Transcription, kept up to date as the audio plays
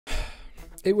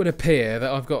it would appear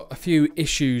that I've got a few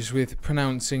issues with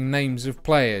pronouncing names of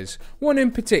players. One in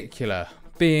particular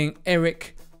being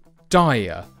Eric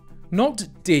Dier. Not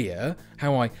Dier,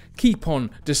 how I keep on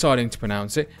deciding to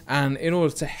pronounce it, and in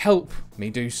order to help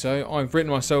me do so, I've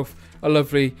written myself a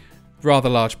lovely, rather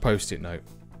large post-it note.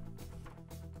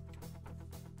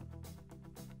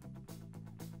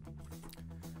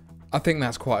 I think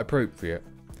that's quite appropriate.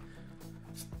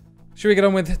 Shall we get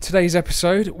on with today's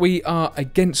episode? We are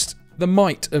against the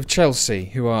might of Chelsea,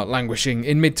 who are languishing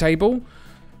in mid-table,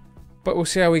 but we'll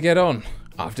see how we get on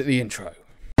after the intro.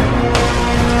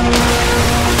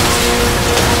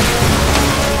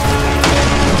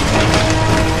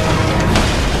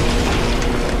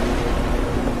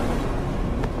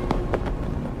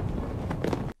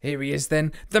 Here he is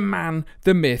then, the man,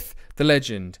 the myth, the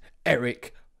legend,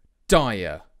 Eric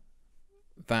Dier.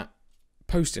 That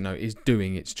post-it note is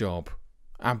doing its job.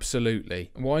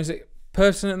 Absolutely. Why is it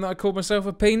pertinent that I called myself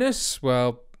a penis?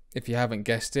 Well, if you haven't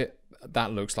guessed it,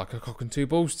 that looks like a cock and two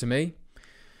balls to me.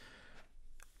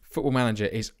 Football Manager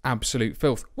is absolute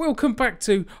filth. Welcome back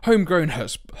to Homegrown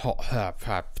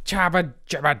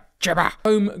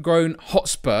Homegrown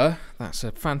Hotspur. That's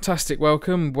a fantastic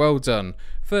welcome. Well done.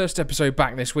 First episode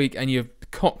back this week, and you've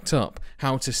cocked up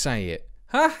how to say it.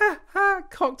 Ha ha ha!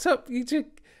 Cocked up. You just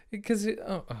because it.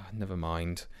 Oh, never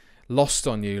mind. Lost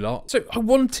on you lot. So I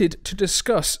wanted to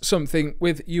discuss something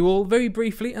with you all very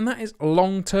briefly, and that is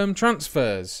long-term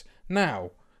transfers.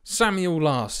 Now, Samuel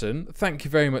Larson, thank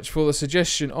you very much for the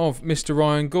suggestion of Mr.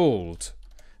 Ryan Gould.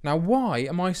 Now, why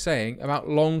am I saying about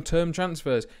long-term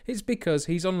transfers? It's because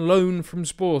he's on loan from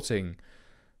Sporting.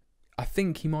 I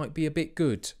think he might be a bit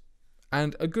good.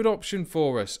 And a good option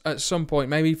for us at some point,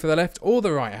 maybe for the left or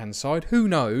the right-hand side, who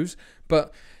knows?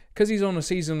 But because he's on a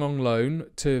season-long loan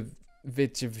to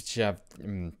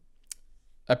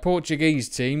a Portuguese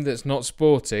team that's not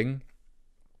Sporting,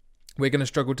 we're going to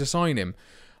struggle to sign him.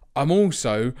 I'm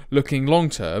also looking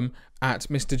long-term at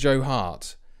Mr. Joe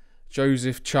Hart.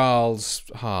 Joseph Charles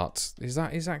Hart. Is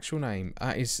that his actual name?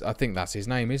 I think that's his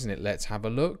name, isn't it? Let's have a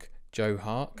look. Joe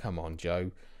Hart. Come on,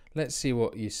 Joe. Let's see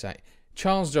what you say.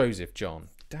 Charles Joseph John.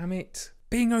 Damn it.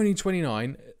 Being only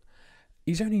 29,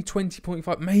 he's only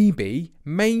 20.5.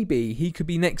 Maybe he could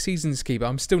be next season's keeper.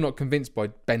 I'm still not convinced by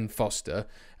Ben Foster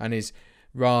and his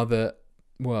rather,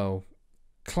 well,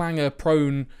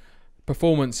 clanger-prone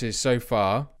performances so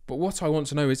far. But what I want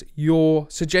to know is your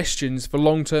suggestions for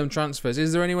long-term transfers.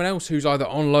 Is there anyone else who's either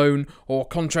on loan or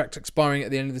contract expiring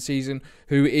at the end of the season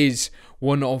who is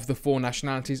one of the four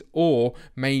nationalities, or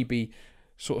maybe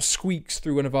sort of squeaks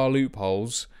through one of our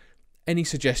loopholes? Any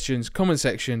suggestions? Comment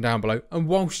section down below. And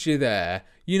whilst you're there,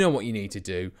 you know what you need to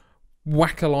do.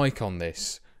 Whack a like on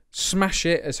this. Smash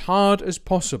it as hard as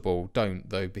possible. Don't,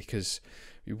 though, because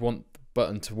we want the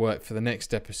button to work for the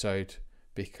next episode.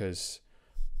 Because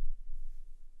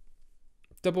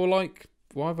double like,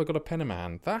 why have I got a pen in my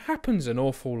hand? That happens an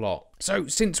awful lot. So,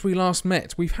 since we last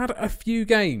met, we've had a few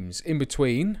games in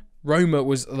between. Roma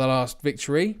was the last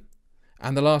victory.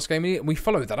 And the last game, we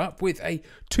followed that up with a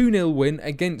 2-0 win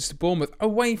against Bournemouth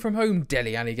away from home.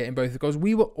 Dele Alli getting both the goals.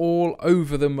 We were all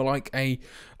over them like a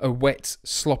wet,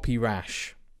 sloppy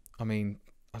rash. I mean,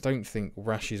 I don't think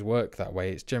rashes work that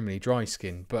way. It's generally dry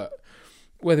skin. But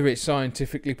whether it's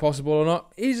scientifically possible or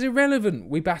not is irrelevant.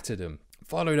 We battered them.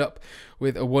 Followed up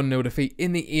with a 1-0 defeat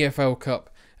in the EFL Cup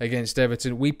against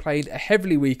Everton. We played a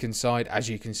heavily weakened side, as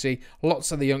you can see.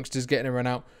 Lots of the youngsters getting a run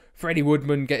out. Freddie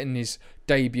Woodman getting his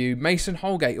debut. Mason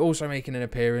Holgate also making an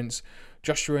appearance.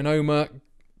 Joshua Onoma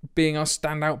being our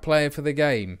standout player for the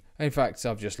game. In fact,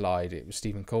 I've just lied. It was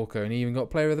Stephen Colker, and he even got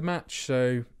player of the match.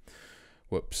 So,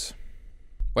 whoops.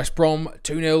 West Brom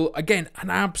 2-0. Again, an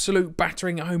absolute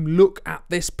battering at home. Look at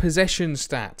this possession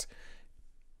stat.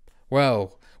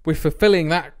 Well, we're fulfilling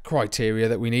that criteria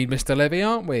that we need, Mr. Levy,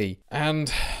 aren't we?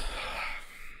 And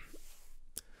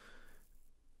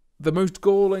the most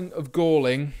galling of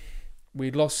galling, we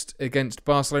lost against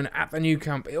Barcelona at the Nou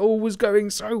Camp. It all was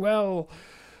going so well.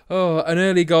 Oh, an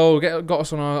early goal got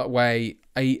us on our way.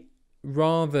 A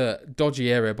rather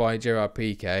dodgy error by Gerard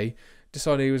Piqué.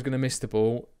 Decided he was going to miss the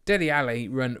ball. Dele Alli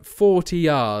ran 40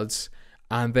 yards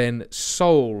and then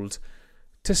sold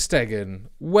to Stegen,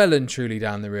 well and truly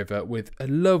down the river with a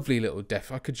lovely little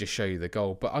I could just show you the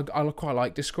goal, but I quite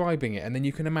like describing it, and then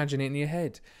you can imagine it in your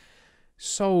head.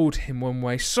 Sold him one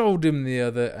way, sold him the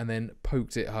other, and then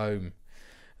poked it home.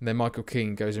 And then Michael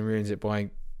Keane goes and ruins it by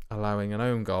allowing an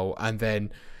own goal, and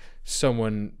then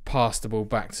someone passed the ball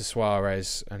back to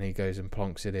Suarez, and he goes and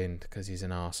plonks it in because he's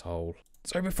an arsehole.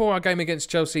 So before our game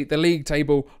against Chelsea, the league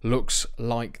table looks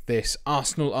like this.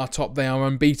 Arsenal are top. They are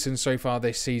unbeaten so far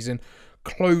this season,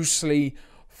 closely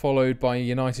followed by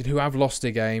United, who have lost a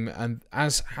game, and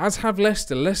as have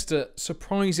Leicester. Leicester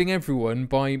surprising everyone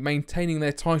by maintaining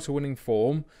their title-winning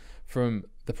form from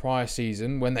the prior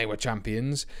season when they were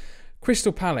champions.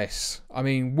 Crystal Palace, I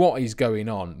mean, what is going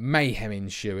on? Mayhem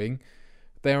ensuing.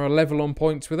 They are level on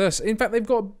points with us. In fact, they've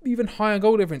got even higher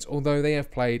goal difference, although they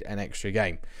have played an extra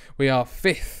game. We are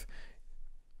 5th,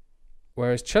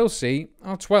 whereas Chelsea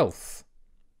are 12th.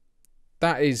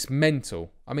 That is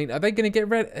mental. I mean, are they going to get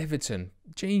rid of Everton?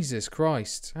 Jesus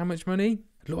Christ. How much money?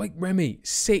 Like Remy,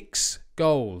 6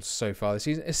 goals so far this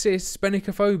season. Assists,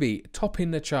 Benikophobia, topping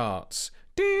the charts.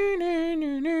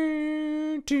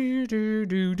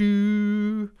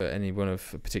 But anyone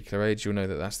of a particular age, you'll know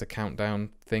that that's the countdown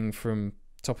thing from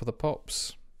Top of the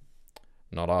Pops.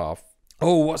 Not half.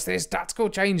 Oh, what's this? Tactical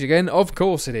change again? Of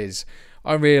course it is.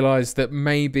 I realised that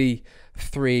maybe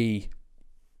 3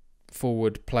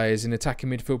 forward players in attacking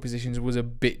midfield positions was a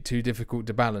bit too difficult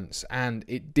to balance, and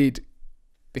it did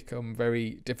become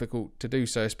very difficult to do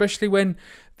so, especially when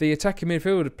the attacking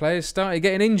midfield players started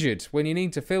getting injured. When you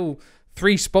need to fill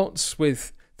 3 spots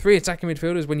with 3 attacking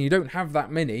midfielders when you don't have that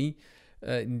many,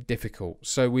 difficult.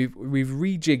 So we've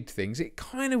rejigged things. It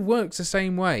kind of works the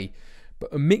same way,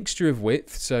 but a mixture of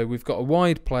width. So we've got a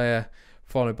wide player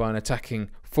followed by an attacking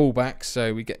fullback,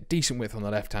 so we get decent width on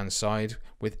the left-hand side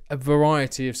with a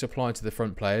variety of supply to the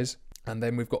front players. And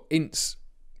then we've got Ince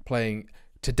playing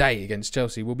today against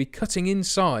Chelsea. We'll be cutting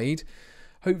inside,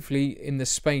 hopefully in the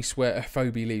space where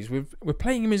Afobe leaves. We're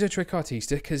playing him as a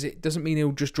trequartista because it doesn't mean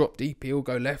he'll just drop deep. He'll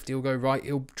go left, he'll go right,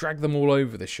 he'll drag them all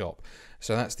over the shop.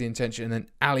 So that's the intention. And then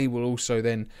Ali will also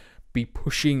then be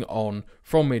pushing on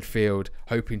from midfield,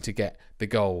 hoping to get the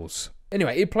goals.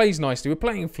 Anyway, it plays nicely. We're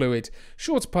playing fluid,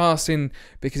 short passing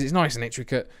because it's nice and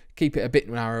intricate. Keep it a bit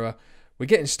narrower. We're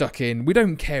getting stuck in. We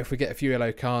don't care if we get a few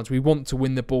yellow cards. We want to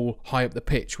win the ball high up the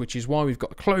pitch, which is why we've got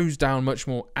to close down much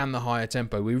more and the higher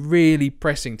tempo. We're really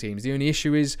pressing teams. The only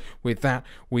issue is with that,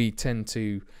 we tend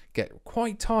to get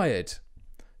quite tired.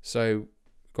 So,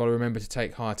 got to remember to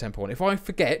take higher tempo on. If I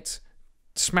forget,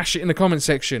 smash it in the comment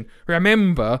section.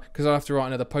 Remember, because I'll have to write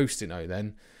another post-it note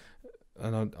then.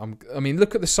 And I mean,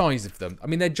 look at the size of them. I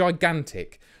mean, they're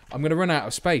gigantic. I'm going to run out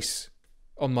of space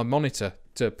on my monitor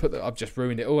to put that. I've just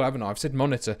ruined it all, haven't I? I've said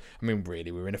monitor. I mean,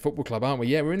 really, we're in a football club, aren't we?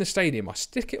 Yeah, we're in the stadium. I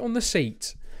stick it on the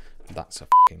seat. That's a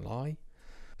fucking lie.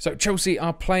 So Chelsea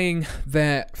are playing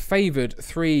their favoured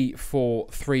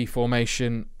 3-4-3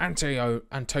 formation.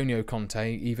 Antonio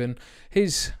Conte, even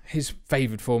his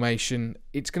favoured formation.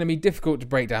 It's going to be difficult to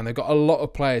break down. They've got a lot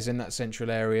of players in that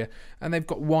central area, and they've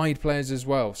got wide players as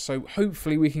well. So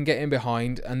hopefully we can get in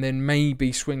behind and then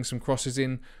maybe swing some crosses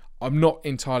in. I'm not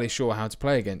entirely sure how to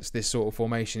play against this sort of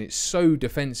formation. It's so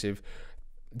defensive.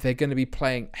 They're going to be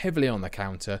playing heavily on the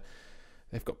counter.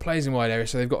 They've got players in wide areas,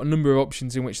 so they've got a number of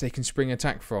options in which they can spring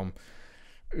attack from.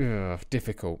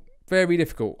 Difficult. Very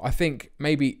difficult. I think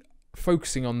maybe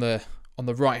focusing on the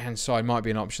right-hand side might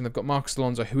be an option. They've got Marcus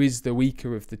Alonso, who is the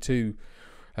weaker of the two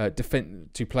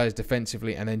players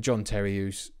defensively, and then John Terry,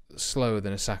 who's slower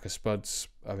than a sack of spuds.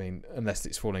 I mean, unless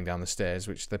it's falling down the stairs,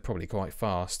 which they're probably quite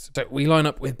fast. So we line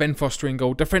up with Ben Foster in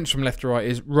goal. Defence from left to right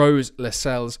is Rose,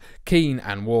 Lascelles, Keane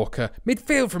and Walker.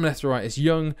 Midfield from left to right is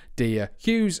Young, Dier,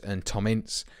 Hughes and Tom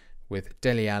Ince, with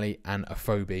Dele Alli and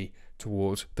Afobe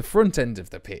towards the front end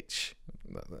of the pitch.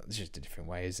 That's just a different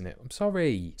way, isn't it? I'm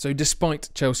sorry. So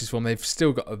despite Chelsea's form, they've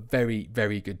still got a very,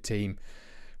 very good team.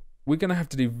 We're going to have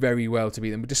to do very well to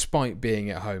beat them, despite being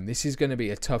at home. This is going to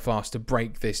be a tough ask to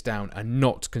break this down and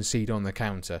not concede on the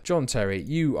counter. John Terry,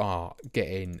 you are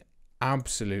getting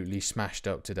absolutely smashed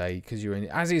up today because you're in,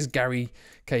 as is Gary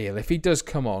Cahill. If he does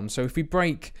come on, so if we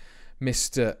break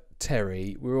Mr.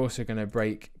 Terry, we're also going to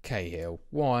break Cahill.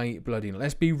 Why bloody not?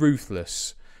 Let's be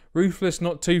ruthless. Ruthless,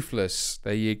 not toothless.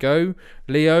 There you go.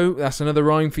 Leo, that's another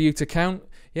rhyme for you to count.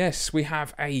 Yes, we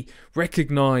have a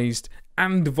recognised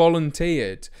and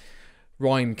volunteered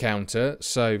rhyme counter.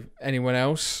 So anyone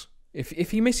else,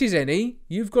 if he misses any,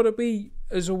 you've got to be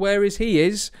as aware as he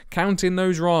is counting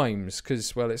those rhymes,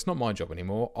 because, well, it's not my job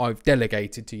anymore. I've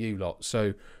delegated to you lot.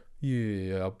 So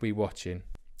yeah, I'll be watching.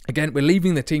 Again, we're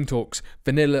leaving the team talks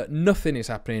vanilla. Nothing is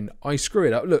happening. I screw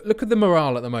it up. Look at the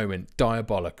morale at the moment.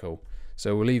 Diabolical.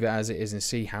 So we'll leave it as it is and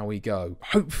see how we go.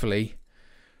 Hopefully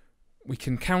we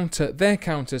can counter their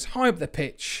counters high up the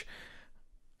pitch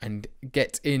and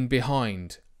get in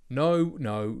behind. No,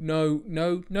 no, no,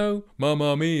 no, no.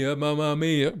 Mamma mia, mamma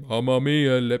mia, mamma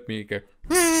mia, let me go.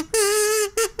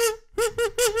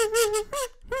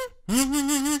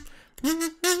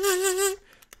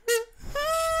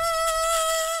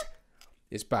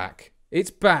 It's back.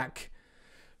 It's back.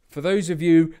 For those of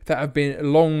you that have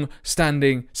been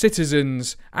long-standing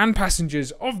citizens and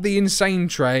passengers of the insane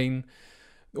train,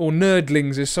 or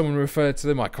nerdlings as someone referred to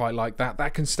them, I quite like that.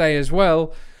 That can stay as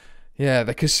well. Yeah,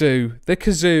 the kazoo. The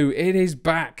kazoo, it is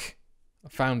back. I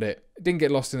found it. It didn't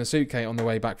get lost in the suitcase on the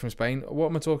way back from Spain. What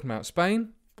am I talking about?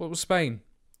 Spain? What was Spain?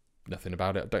 Nothing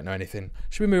about it. I don't know anything.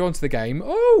 Should we move on to the game?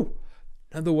 Oh!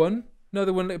 Another one.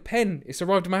 Another one. Little pen. It's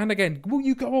arrived in my hand again. Will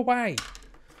you go away?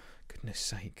 Goodness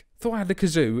sake. Thought I had the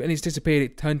kazoo and it's disappeared.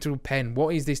 It turned to a pen.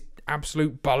 What is this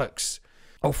absolute bollocks?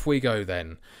 Off we go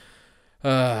then.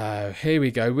 Here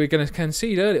we go. We're going to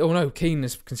concede early. Oh no, Keane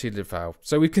has conceded a foul.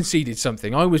 So we've conceded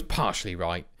something. I was partially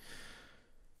right.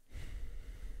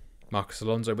 Marcus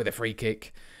Alonso with a free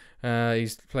kick.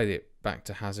 He's played it back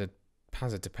to Hazard.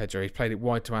 Hazard to Pedro. He's played it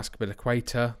wide to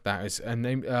Azpilicueta. That is a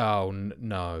name. Oh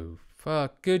no. For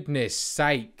goodness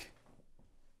sake.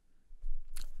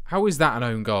 How is that an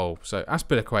own goal? So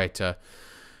Azpilicueta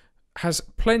has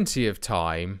plenty of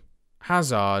time.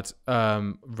 Hazard,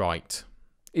 right.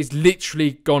 It's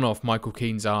literally gone off Michael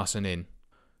Keane's arse and in.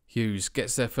 Hughes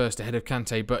gets there first ahead of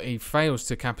Kante, but he fails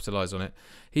to capitalise on it.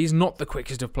 He's not the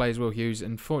quickest of players, Will Hughes,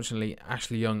 and fortunately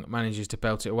Ashley Young manages to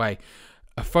belt it away.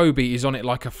 Afobe is on it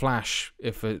like a flash,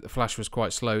 if the flash was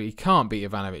quite slow. He can't beat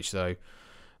Ivanovic, though.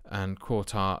 And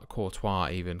Courtois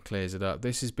even clears it up.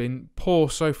 This has been poor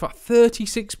so far.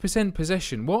 36%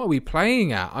 possession. What are we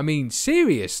playing at? I mean,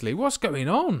 seriously, what's going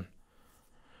on?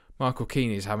 Michael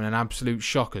Keane is having an absolute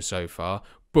shocker so far.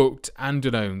 Booked and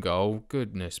an own goal.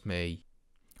 Goodness me.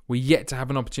 We're yet to have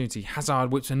an opportunity.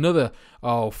 Hazard whips another.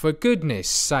 Oh, for goodness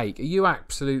sake. Are you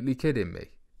absolutely kidding me?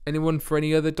 Anyone for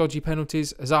any other dodgy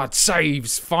penalties? Hazard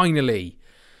saves, finally.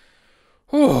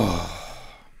 Oh.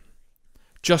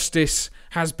 Justice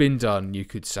has been done, you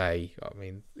could say. I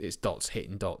mean, it's dots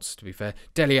hitting dots, to be fair.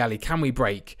 Dele Alli, can we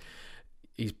break?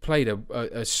 He's played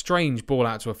a strange ball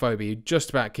out to Afobe who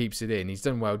just about keeps it in. He's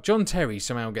done well. John Terry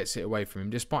somehow gets it away from him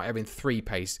despite having 3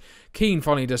 pace. Keane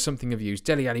finally does something of use.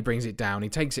 Dele Alli brings it down. He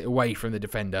takes it away from the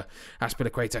defender.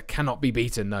 Azpilicueta cannot be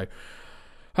beaten though.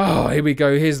 Oh, here we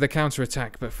go. Here's the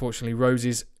counter-attack, but fortunately Rose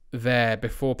is there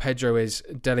before Pedro is.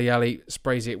 Dele Alli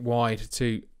sprays it wide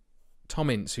to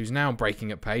Tommins, who's now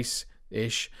breaking at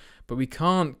pace-ish, but we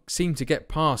can't seem to get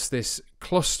past this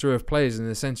cluster of players in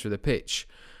the centre of the pitch.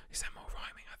 Is that more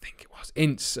rhyming? I think it was.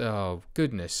 Ince, oh,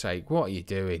 goodness sake, what are you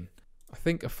doing? I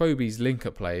think Afobe's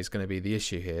link-up play is going to be the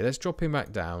issue here. Let's drop him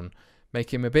back down,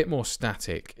 make him a bit more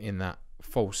static in that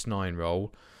false 9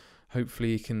 role.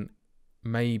 Hopefully he can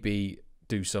maybe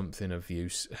do something of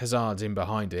use. Hazard's in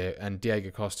behind it, and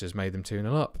Diego Costa's made them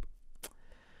 2-0 up.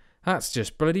 That's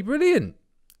just bloody brilliant.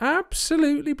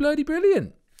 Absolutely bloody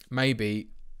brilliant. Maybe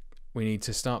we need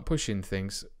to start pushing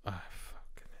things. Oh, for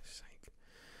goodness sake.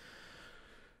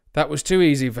 That was too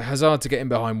easy for Hazard to get in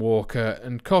behind Walker,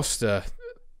 and Costa.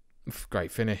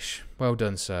 Great finish. Well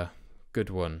done, sir.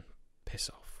 Good one. Piss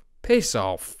off. Piss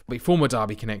off. The former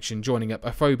Derby connection joining up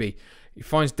Afobe. He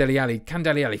finds Dele Alli. Can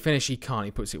Dele Alli finish? He can't.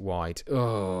 He puts it wide.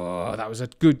 Oh, that was a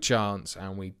good chance,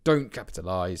 and we don't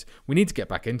capitalise. We need to get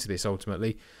back into this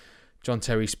ultimately. John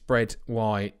Terry spread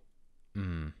wide.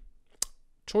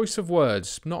 Choice of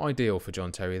words. Not ideal for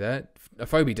John Terry there.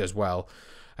 Afobe does well,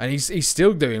 and he's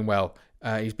still doing well.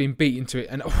 He's been beaten to it,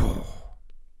 and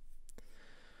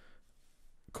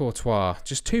Courtois,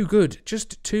 just too good.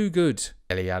 Just too good.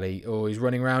 Dele Alli, oh, he's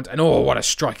running around, and oh, what a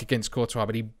strike against Courtois,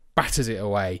 but he batters it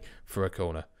away for a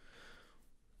corner.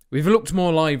 We've looked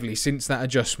more lively since that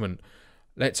adjustment.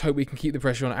 Let's hope we can keep the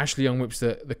pressure on. Ashley Young whips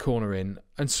the corner in.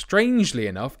 And strangely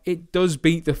enough, it does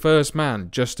beat the first man,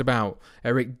 just about.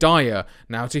 Eric Dier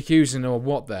now to Hughes, or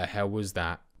what the hell was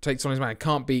that? Takes on his man.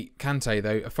 Can't beat Kante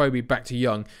though. Afobe back to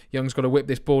Young. Young's got to whip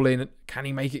this ball in. Can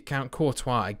he make it count?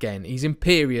 Courtois again. He's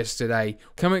imperious today.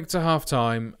 Coming to half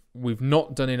time. We've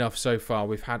not done enough so far.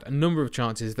 We've had a number of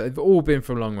chances that have all been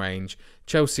from long range.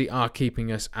 Chelsea are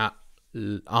keeping us at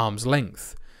arm's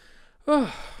length.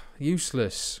 Oh,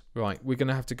 useless. Right, we're going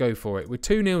to have to go for it. We're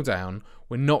 2-0 down.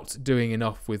 We're not doing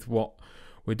enough with what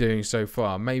we're doing so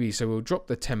far. Maybe so we'll drop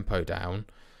the tempo down.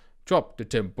 Drop the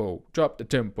tempo. Drop the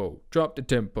tempo. Drop the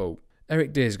tempo.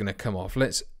 Eric Dier is going to come off.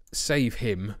 Let's save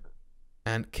him.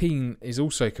 And Keane is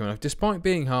also coming off. Despite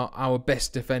being our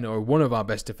best defender, or one of our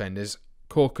best defenders,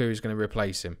 Corker is going to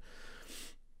replace him.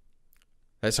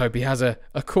 Let's hope he has a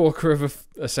corker of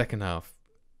a second half.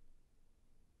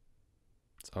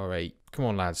 It's alright. Come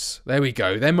on, lads. There we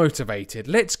go. They're motivated.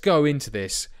 Let's go into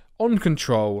this on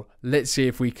control. Let's see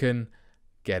if we can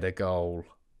get a goal.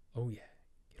 Oh, yeah.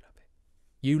 You love it.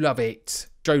 You love it.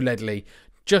 Joe Ledley,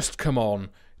 just come on.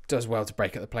 does well to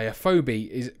break up the play. Afobe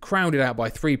is crowded out by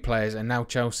 3 players, and now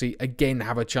Chelsea again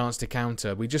have a chance to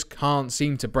counter. We just can't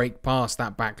seem to break past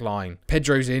that back line.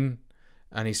 Pedro's in,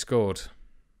 and he scored.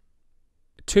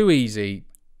 Too easy.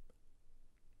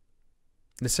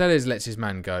 Lascelles lets his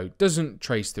man go. Doesn't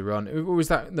trace the run. Or was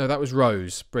that? No, that was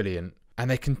Rose. Brilliant. And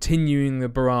they're continuing the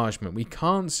barragement. We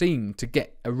can't seem to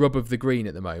get a rub of the green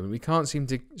at the moment. We can't seem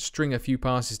to string a few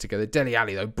passes together. Dele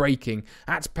Alli, though, breaking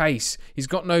at pace. He's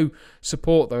got no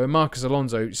support, though. And Marcos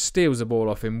Alonso steals the ball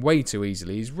off him way too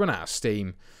easily. He's run out of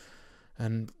steam.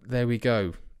 And there we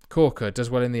go. Corker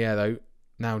does well in the air, though.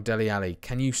 Now Dele Alli.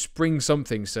 Can you spring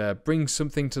something, sir? Bring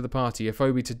something to the party.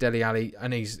 Afobe to Dele Alli.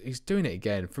 And he's doing it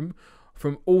again.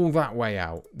 From all that way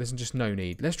out, there's just no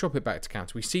need. Let's drop it back to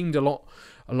counter. We seemed a lot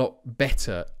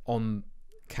better on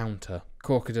counter.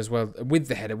 Corker does well with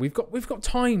the header. We've got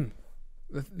time.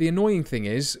 The annoying thing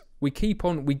is we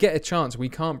get a chance. We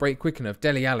can't break quick enough.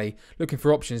 Dele Alli looking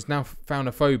for options. Now found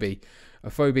Afobe.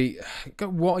 Afobe,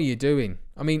 what are you doing?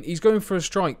 I mean, he's going for a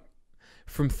strike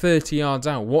from 30 yards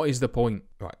out. What is the point?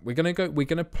 Right, we're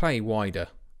gonna play wider.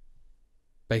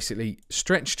 Basically,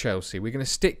 stretch Chelsea. We're going to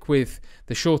stick with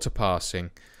the shorter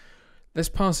passing. Let's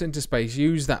pass it into space.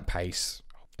 Use that pace.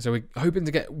 So we're hoping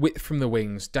to get width from the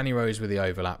wings. Danny Rose with the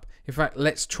overlap. In fact,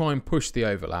 let's try and push the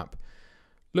overlap.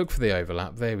 Look for the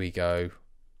overlap. There we go.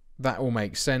 That all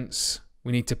makes sense.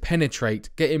 We need to penetrate.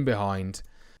 Get in behind.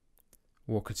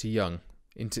 Walker to Young.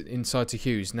 Inside to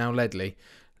Hughes. Now Ledley.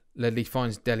 Ledley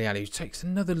finds Dele Alli, who takes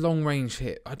another long-range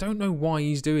hit. I don't know why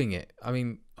he's doing it. I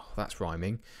mean, that's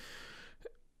rhyming.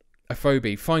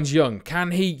 Afobe finds Young.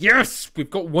 Can he? Yes! We've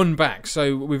got one back,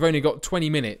 so we've only got 20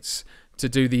 minutes to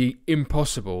do the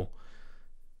impossible.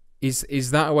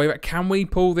 Is that a way back? Can we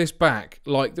pull this back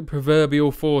like the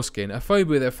proverbial foreskin? Afobe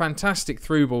with a fantastic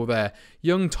through ball there.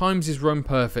 Young times his run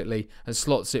perfectly and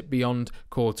slots it beyond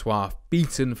Courtois.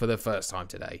 Beaten for the first time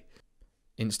today.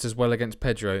 Inst as well against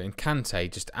Pedro, and Conte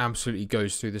just absolutely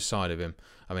goes through the side of him.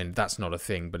 I mean, that's not a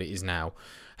thing, but it is now.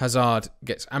 Hazard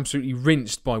gets absolutely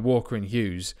rinsed by Walker and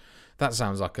Hughes. That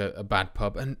sounds like a bad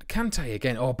pub. And Conte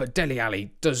again. Oh, but Dele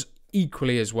Alli does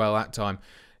equally as well that time.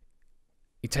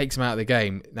 He takes him out of the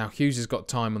game. Now Hughes has got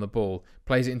time on the ball.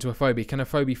 Plays it into Afobe. Can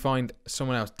Afobe find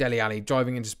someone else? Dele Alli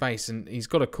driving into space, and he's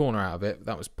got a corner out of it.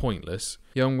 That was pointless.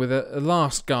 Young with a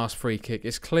last gasp free kick.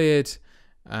 It's cleared.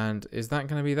 And is that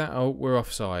going to be that? Oh, we're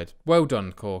offside. Well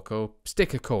done, Corker.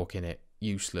 Stick a cork in it.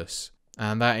 Useless.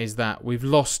 And that is that. We've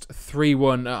lost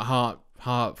 3-1 at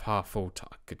half full time.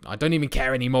 I don't even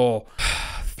care anymore.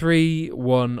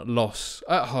 3-1 loss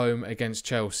at home against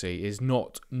Chelsea is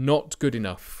not good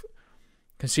enough.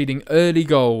 Conceding early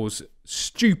goals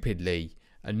stupidly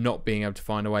and not being able to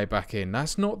find a way back in.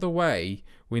 That's not the way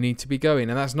we need to be going.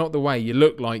 And that's not the way you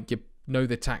look like you know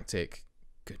the tactic.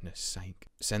 Goodness sake.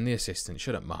 Send the assistant.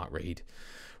 Shut up, Mark Reed.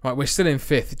 Right, we're still in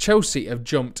 5th. Chelsea have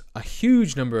jumped a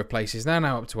huge number of places. They're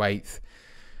now up to 8th.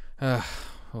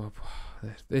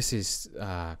 This is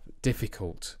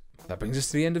difficult. That brings us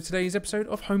to the end of today's episode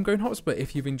of Homegrown Hotspur.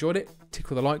 If you've enjoyed it,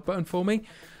 tickle the like button for me.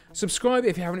 Subscribe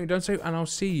if you haven't done so, and I'll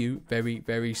see you very,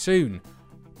 very soon.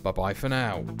 Bye-bye for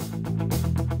now.